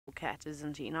cat,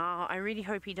 isn't he? Now, I really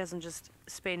hope he doesn't just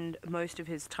spend most of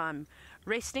his time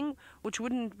resting, which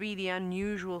wouldn't be the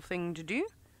unusual thing to do,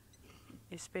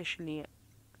 especially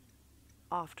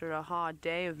after a hard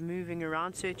day of moving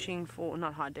around, searching for,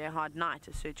 not hard day, a hard night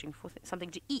of searching for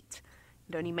something to eat.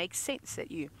 It only makes sense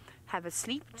that you have a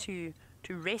sleep to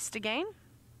rest again.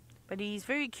 But he's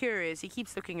very curious. He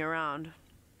keeps looking around.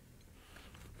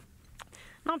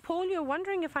 Now, Paul, you're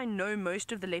wondering if I know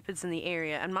most of the leopards in the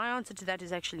area, and my answer to that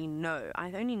is actually no.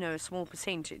 I only know a small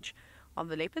percentage of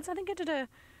the leopards. I think I did a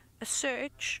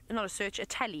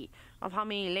tally of how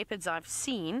many leopards I've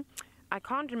seen. I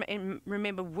can't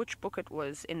remember which book it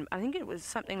was in. I think it was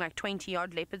something like 20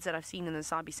 odd leopards that I've seen in the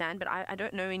Sabi Sand, but I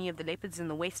don't know any of the leopards in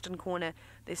the western corner.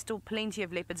 There's still plenty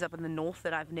of leopards up in the north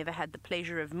that I've never had the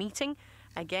pleasure of meeting.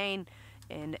 Again,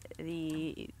 in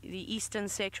the eastern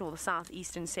section, or the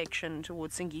southeastern section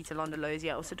towards Singita Londolozi,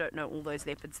 I also don't know all those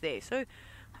leopards there. So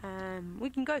we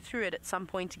can go through it at some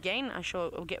point again.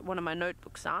 I'll get one of my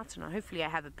notebooks out, and hopefully I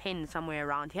have a pen somewhere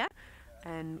around here,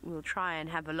 and we'll try and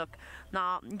have a look.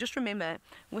 Now, just remember,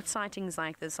 with sightings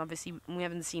like this, obviously we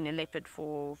haven't seen a leopard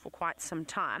for quite some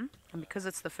time, and because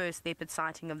it's the first leopard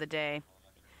sighting of the day,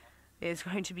 there's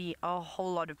going to be a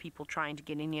whole lot of people trying to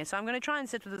get in here. So I'm going to try and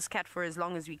sit with this cat for as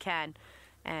long as we can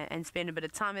and spend a bit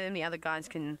of time with him. The other guys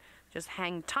can just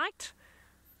hang tight,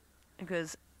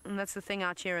 because that's the thing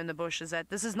out here in the bush, is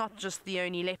that this is not just the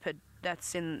only leopard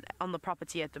that's on the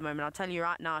property at the moment. I'll tell you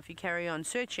right now, if you carry on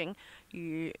searching,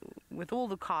 with all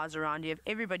the cars around you, if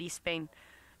everybody spent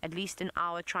at least an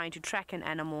hour trying to track an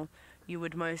animal, you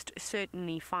would most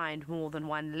certainly find more than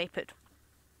one leopard.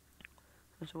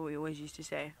 That's what we always used to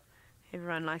say.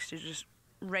 Everyone likes to just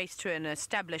race to an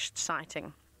established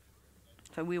sighting.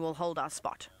 So we will hold our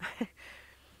spot.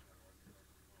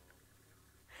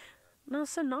 Now,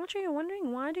 Sinatra, you're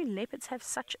wondering, why do leopards have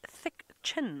such thick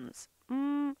chins?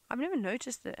 I've never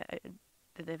noticed that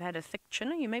they've had a thick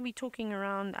chin. You may be talking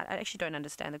around, I actually don't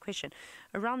understand the question,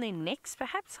 around their necks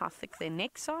perhaps, how thick their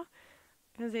necks are?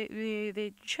 Because their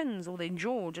chins or their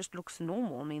jaw just looks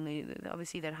normal. I mean,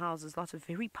 obviously that houses lots of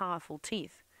very powerful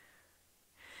teeth.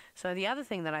 So the other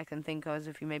thing that I can think of, is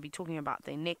if you may be talking about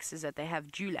their necks, is that they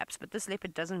have dewlaps. But this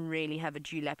leopard doesn't really have a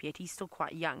dewlap yet. He's still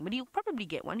quite young, but he'll probably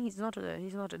get one. He's not a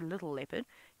little leopard.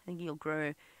 I think he'll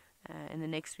grow in the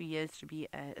next few years to be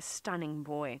a stunning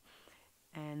boy,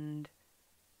 and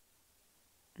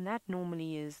that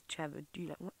normally is to have a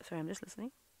dewlap. Sorry, I'm just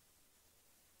listening.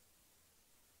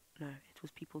 No, it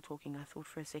was people talking. I thought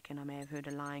for a second I may have heard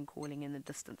a lion calling in the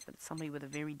distance, but it's somebody with a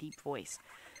very deep voice.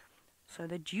 So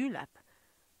the dewlap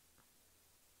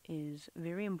is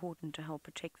very important to help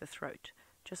protect the throat,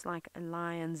 just like a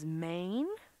lion's mane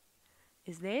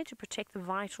is there to protect the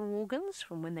vital organs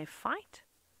from when they fight.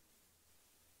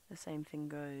 The same thing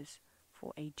goes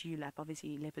for a dewlap.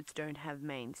 Obviously leopards don't have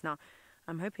manes. Now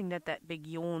I'm hoping that big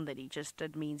yawn that he just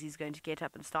did means he's going to get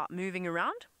up and start moving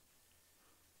around.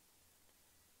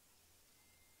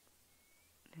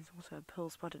 There's also a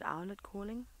pearl-spotted owlet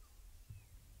calling.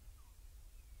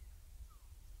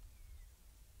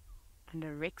 And a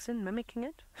Rexon mimicking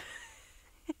it.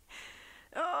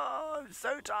 Oh, I'm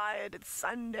so tired. It's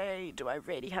Sunday. Do I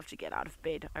really have to get out of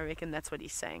bed? I reckon that's what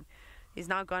he's saying. He's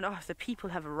now gone, oh, the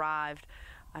people have arrived.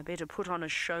 I better put on a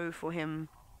show for him.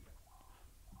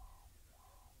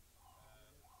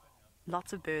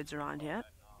 Lots of birds around here.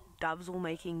 Doves all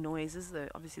making noises.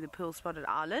 Obviously the pearl-spotted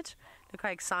owlet. Look how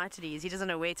excited he is. He doesn't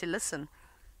know where to listen.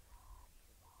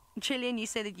 Chilean, you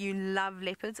say that you love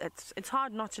leopards. It's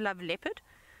hard not to love leopard.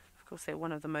 Of course, they're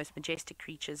one of the most majestic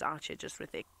creatures out here, just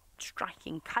with their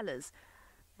striking colors.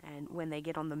 And when they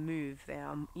get on the move, they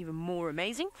are even more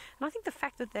amazing. And I think the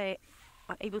fact that they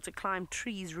are able to climb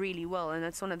trees really well, and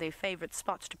that's one of their favorite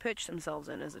spots to perch themselves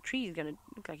in, as the tree is going to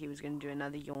look like he was going to do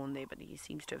another yawn there, but he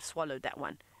seems to have swallowed that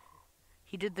one.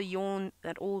 He did the yawn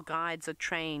that all guides are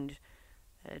trained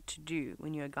to do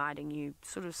when you're guiding. You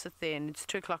sort of sit there and it's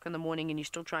 2 o'clock in the morning and you're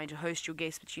still trying to host your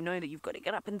guests, but you know that you've got to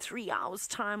get up in 3 hours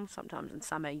time, sometimes in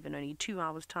summer even only 2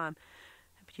 hours time,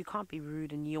 but you can't be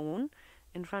rude and yawn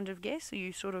in front of guests. So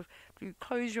you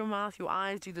close your mouth, your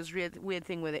eyes do this weird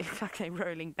thing where it's like they're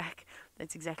rolling back.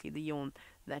 That's exactly the yawn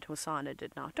that Hosana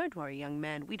did. Now don't worry, young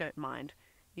man, we don't mind.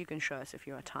 You can show us if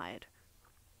you are tired.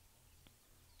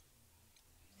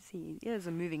 See, he is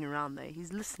moving around there.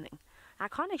 He's listening. I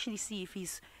can't actually see if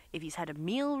he's had a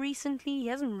meal recently. He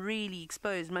hasn't really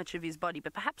exposed much of his body,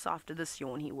 but perhaps after this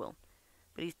yawn he will.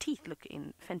 But his teeth look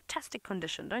in fantastic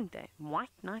condition, don't they? White,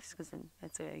 nice, because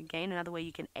that's again another way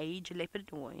you can age a leopard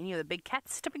or any of the big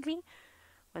cats typically.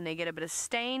 When they get a bit of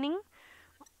staining,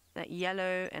 that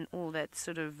yellow and all that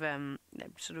sort of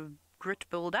grit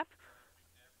build up.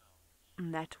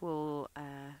 And that will,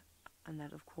 and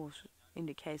that of course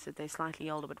indicates that they're slightly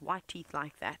older, but white teeth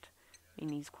like that mean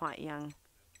he's quite young.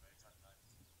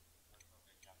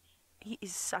 He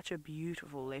is such a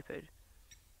beautiful leopard.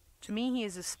 To me, he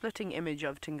is a splitting image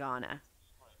of Tingana,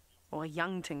 or a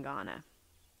young Tingana.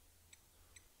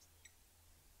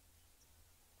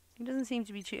 He doesn't seem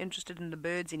to be too interested in the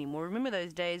birds anymore. Remember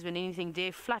those days when anything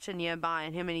dare flutter nearby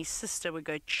and him and his sister would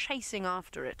go chasing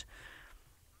after it?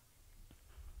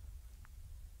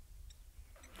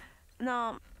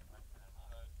 Now,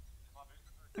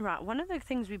 right, one of the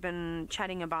things we've been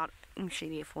chatting about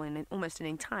actually for almost an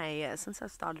entire year since I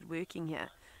started working here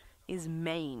is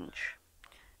mange.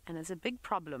 And it's a big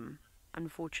problem,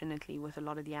 unfortunately, with a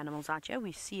lot of the animals out here.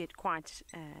 We see it quite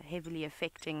heavily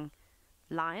affecting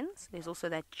lions. There's also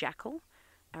that jackal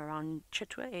around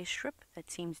Chitwa airstrip that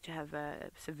seems to have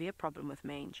a severe problem with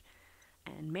mange.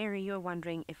 And Mary, you're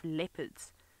wondering if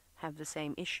leopards have the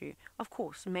same issue. Of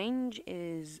course, mange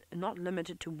is not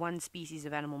limited to one species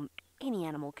of animal. Any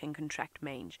animal can contract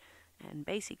mange. And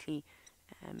basically,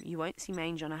 you won't see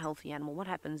mange on a healthy animal. What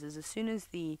happens is as soon as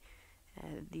the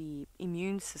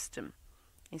immune system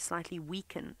is slightly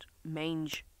weakened,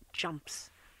 mange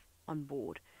jumps on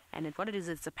board. And what it is,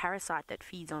 it's a parasite that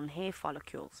feeds on hair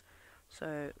follicles.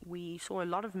 So we saw a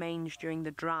lot of mange during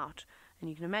the drought, and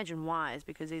you can imagine why. Is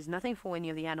because there's nothing for any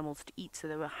of the animals to eat, so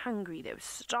they were hungry, they were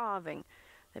starving,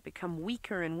 they become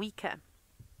weaker and weaker.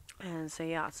 And so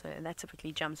yeah, so that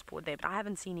typically jumps aboard there. But I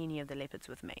haven't seen any of the leopards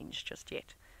with mange just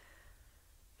yet.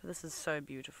 But this is so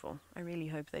beautiful. I really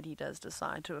hope that he does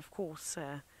decide to, of course,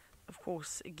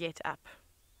 get up.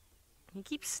 He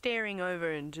keeps staring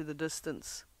over into the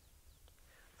distance.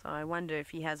 So I wonder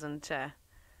if he hasn't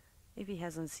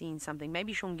seen something.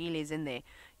 Maybe Shongile is in there.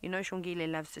 You know,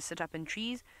 Shongile loves to sit up in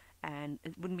trees, and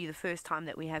it wouldn't be the first time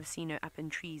that we have seen her up in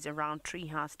trees around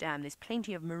Treehouse Dam. There's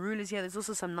plenty of marulas here. There's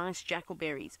also some nice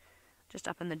jackalberries just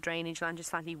up in the drainage line, just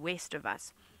slightly west of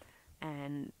us.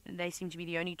 And they seem to be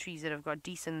the only trees that have got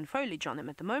decent foliage on them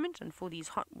at the moment. And for these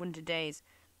hot winter days,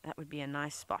 that would be a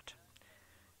nice spot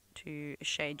to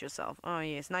shade yourself. Oh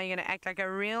yes, now you're going to act like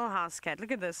a real house cat.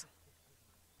 Look at this.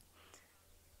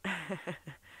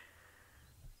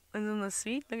 Isn't this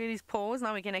sweet? Look at his paws.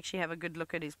 Now we can actually have a good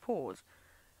look at his paws.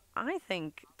 I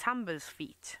think Tamba's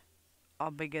feet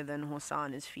are bigger than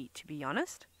Hosana's feet, to be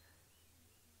honest.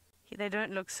 They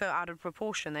don't look so out of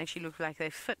proportion. They actually look like they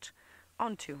fit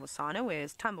onto Hosana,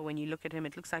 whereas Tamba, when you look at him,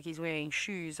 it looks like he's wearing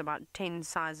shoes about 10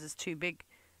 sizes too big.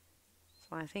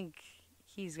 So I think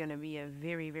he's going to be a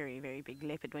very, very, very big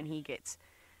leopard when he gets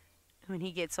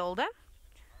older.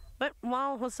 But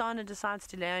while Hosana decides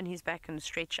to lay on his back and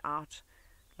stretch out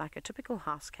like a typical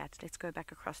house cat, let's go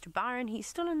back across to Byron. He's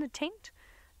still in the tent,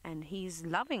 and he's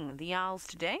loving the owls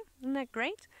today. Isn't that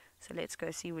great? So let's go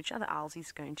see which other owls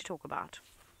he's going to talk about.